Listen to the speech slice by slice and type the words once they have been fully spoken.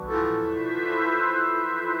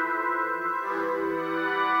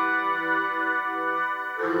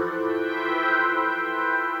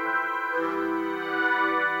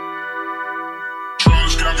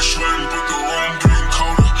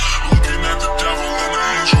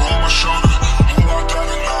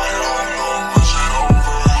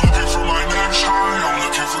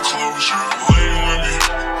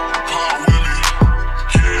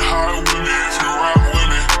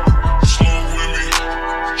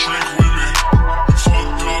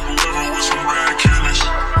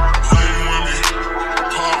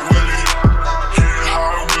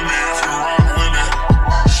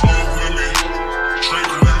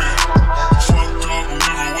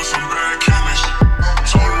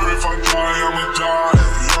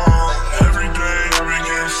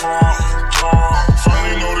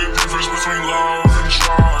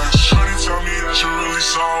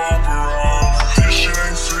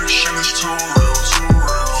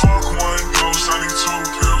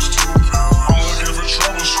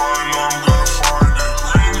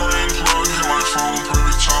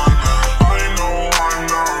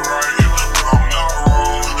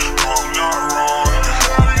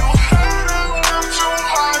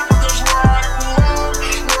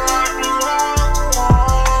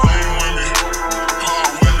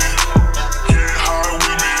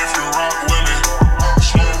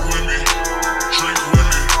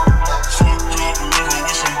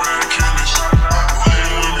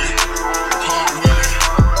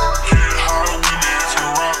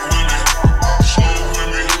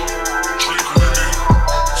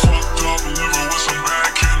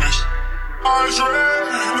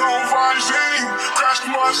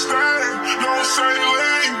I stay, no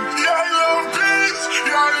saline. Yeah, I love beats,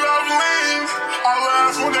 yeah, I love lean. I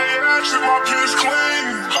laugh when they ask if my piss clean.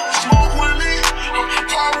 Smoke with me,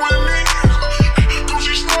 pop with me.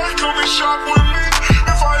 Gucci snake, come and shop with me.